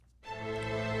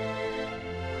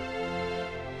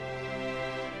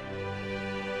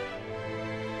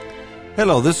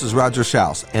Hello, this is Roger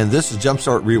Schaus, and this is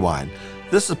Jumpstart Rewind.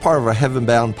 This is part of our Heaven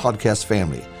Bound podcast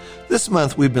family. This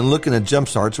month, we've been looking at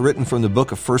jumpstarts written from the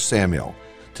book of 1 Samuel.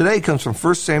 Today comes from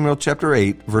 1 Samuel chapter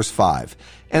 8, verse 5.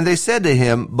 And they said to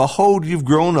him, Behold, you've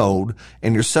grown old,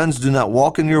 and your sons do not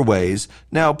walk in your ways.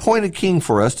 Now appoint a king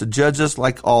for us to judge us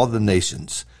like all the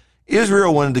nations.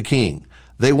 Israel wanted a king.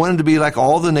 They wanted to be like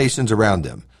all the nations around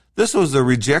them. This was a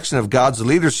rejection of God's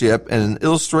leadership and an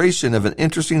illustration of an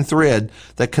interesting thread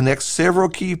that connects several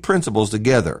key principles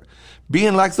together.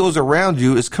 Being like those around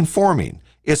you is conforming.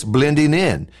 It's blending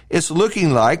in. It's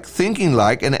looking like, thinking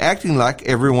like, and acting like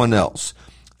everyone else.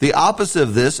 The opposite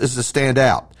of this is to stand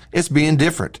out. It's being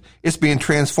different. It's being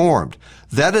transformed.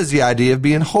 That is the idea of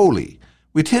being holy.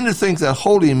 We tend to think that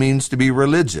holy means to be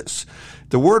religious.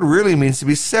 The word really means to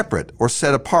be separate or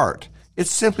set apart. It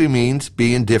simply means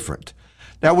being different.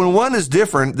 Now, when one is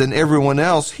different than everyone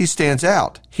else, he stands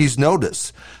out. He's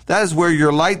noticed. That is where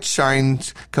your light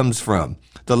shines comes from.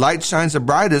 The light shines the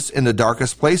brightest in the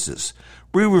darkest places.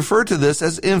 We refer to this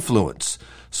as influence.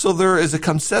 So there is a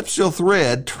conceptual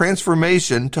thread,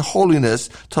 transformation to holiness,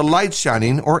 to light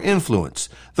shining or influence.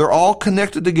 They're all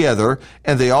connected together,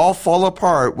 and they all fall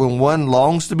apart when one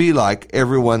longs to be like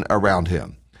everyone around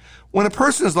him. When a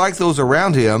person is like those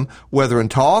around him, whether in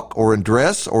talk or in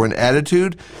dress or in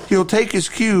attitude, he'll take his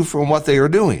cue from what they are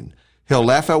doing. He'll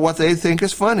laugh at what they think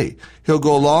is funny. He'll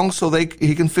go along so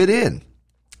he can fit in.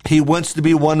 He wants to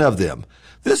be one of them.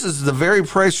 This is the very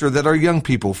pressure that our young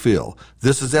people feel.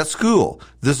 This is at school.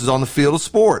 This is on the field of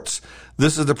sports.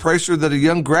 This is the pressure that a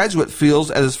young graduate feels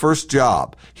at his first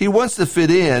job. He wants to fit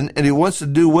in and he wants to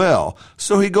do well,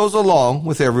 so he goes along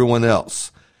with everyone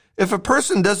else. If a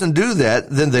person doesn't do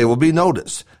that, then they will be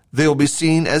noticed. They will be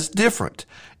seen as different.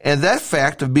 And that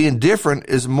fact of being different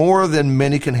is more than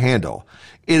many can handle.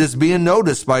 It is being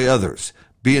noticed by others.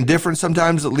 Being different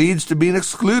sometimes leads to being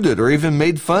excluded or even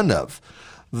made fun of.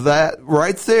 That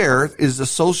right there is a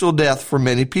social death for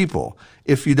many people.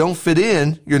 If you don't fit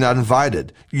in, you're not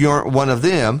invited. You aren't one of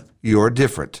them. You're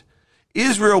different.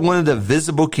 Israel wanted a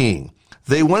visible king.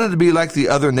 They wanted to be like the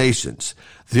other nations.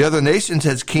 The other nations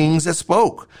had kings that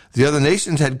spoke. The other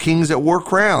nations had kings that wore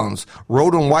crowns,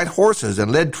 rode on white horses,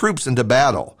 and led troops into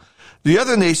battle. The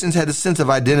other nations had a sense of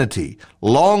identity.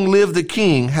 Long live the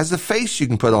king has a face you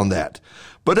can put on that.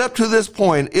 But up to this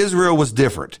point, Israel was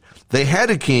different. They had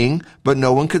a king, but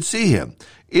no one could see him.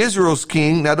 Israel's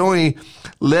king not only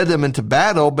led them into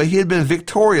battle, but he had been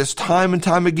victorious time and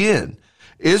time again.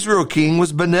 Israel's king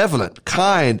was benevolent,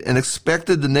 kind, and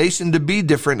expected the nation to be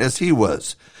different as he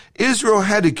was. Israel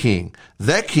had a king.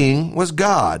 That king was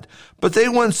God. But they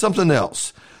wanted something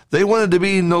else. They wanted to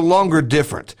be no longer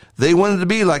different. They wanted to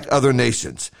be like other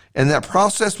nations. And that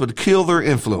process would kill their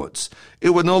influence.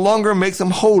 It would no longer make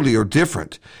them holy or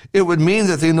different. It would mean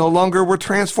that they no longer were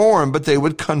transformed, but they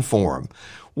would conform.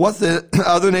 What the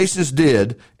other nations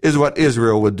did is what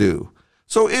Israel would do.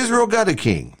 So Israel got a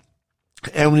king.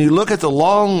 And when you look at the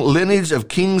long lineage of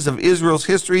kings of Israel's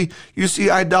history, you see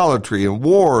idolatry and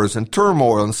wars and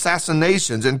turmoil and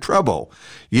assassinations and trouble.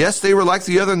 Yes, they were like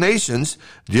the other nations.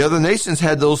 The other nations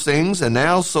had those things, and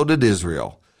now so did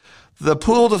Israel. The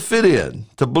pull to fit in,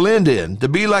 to blend in, to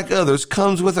be like others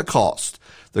comes with a cost.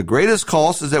 The greatest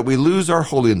cost is that we lose our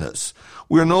holiness.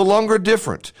 We are no longer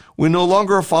different. We no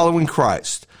longer are following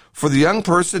Christ. For the young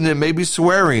person, it may be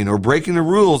swearing or breaking the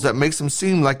rules that makes him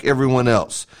seem like everyone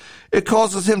else. It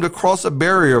causes him to cross a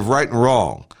barrier of right and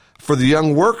wrong. For the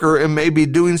young worker, it may be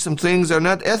doing some things that are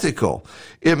not ethical.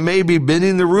 It may be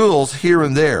bending the rules here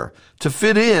and there. To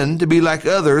fit in, to be like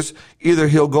others, either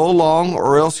he'll go along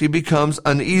or else he becomes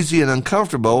uneasy and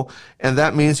uncomfortable, and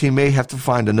that means he may have to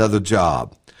find another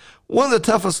job. One of the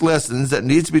toughest lessons that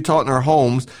needs to be taught in our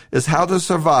homes is how to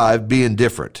survive being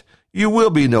different. You will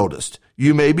be noticed.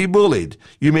 You may be bullied.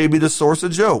 You may be the source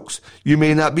of jokes. You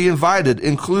may not be invited,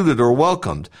 included, or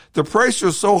welcomed. The pressure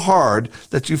is so hard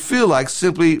that you feel like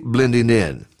simply blending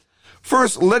in.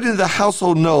 First, letting the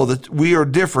household know that we are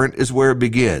different is where it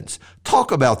begins.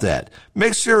 Talk about that.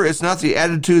 Make sure it's not the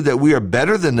attitude that we are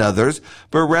better than others,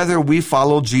 but rather we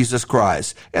follow Jesus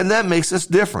Christ, and that makes us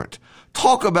different.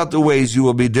 Talk about the ways you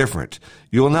will be different.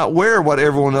 You will not wear what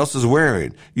everyone else is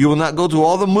wearing. You will not go to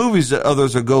all the movies that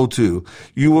others go to.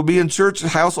 You will be in church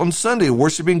house on Sunday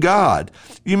worshiping God.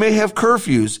 You may have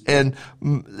curfews, and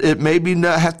it may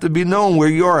not have to be known where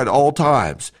you are at all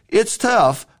times. It's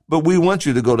tough, but we want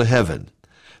you to go to heaven.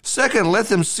 Second, let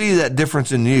them see that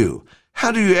difference in you.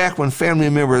 How do you act when family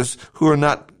members who are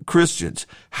not Christians?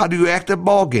 How do you act at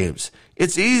ball games?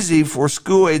 It's easy for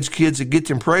school-age kids to get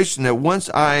the impression that once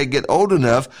I get old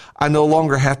enough, I no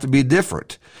longer have to be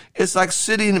different. It's like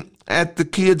sitting at the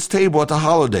kids' table at the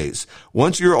holidays.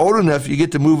 Once you're old enough, you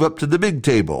get to move up to the big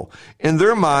table. In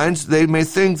their minds, they may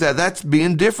think that that's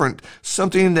being different,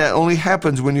 something that only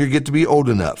happens when you get to be old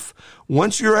enough.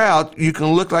 Once you're out, you can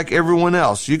look like everyone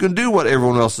else. You can do what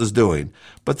everyone else is doing.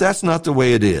 But that's not the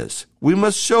way it is. We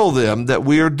must show them that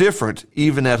we are different,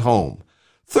 even at home.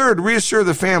 Third, reassure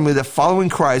the family that following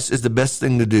Christ is the best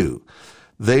thing to do.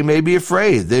 They may be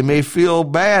afraid. They may feel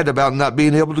bad about not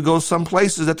being able to go some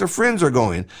places that their friends are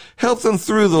going. Help them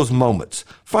through those moments.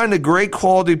 Find a great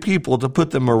quality people to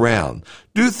put them around.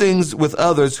 Do things with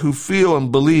others who feel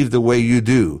and believe the way you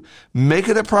do. Make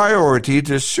it a priority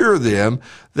to assure them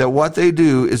that what they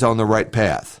do is on the right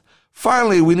path.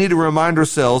 Finally, we need to remind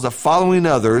ourselves that following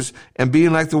others and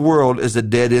being like the world is a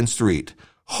dead-end street.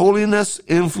 Holiness,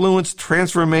 influence,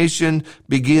 transformation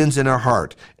begins in our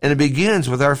heart, and it begins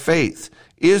with our faith.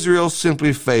 Israel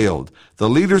simply failed. The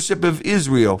leadership of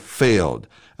Israel failed.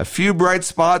 A few bright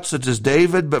spots such as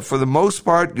David, but for the most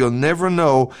part, you'll never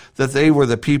know that they were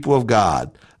the people of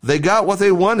God. They got what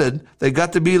they wanted. They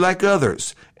got to be like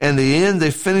others. And in the end,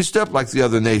 they finished up like the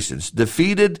other nations,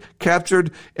 defeated,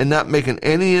 captured, and not making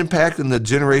any impact in the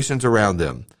generations around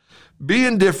them.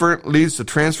 Being different leads to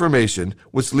transformation,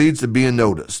 which leads to being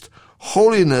noticed.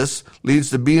 Holiness leads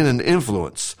to being an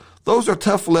influence. Those are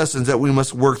tough lessons that we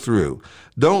must work through.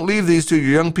 Don't leave these to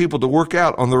your young people to work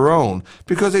out on their own,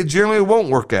 because they generally won't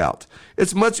work out.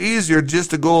 It's much easier just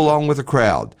to go along with the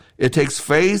crowd. It takes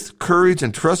faith, courage,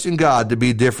 and trusting God to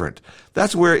be different.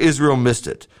 That's where Israel missed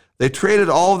it. They traded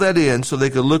all of that in so they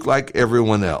could look like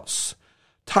everyone else.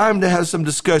 Time to have some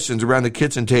discussions around the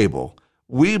kitchen table.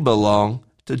 We belong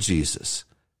to Jesus.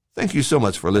 Thank you so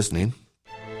much for listening.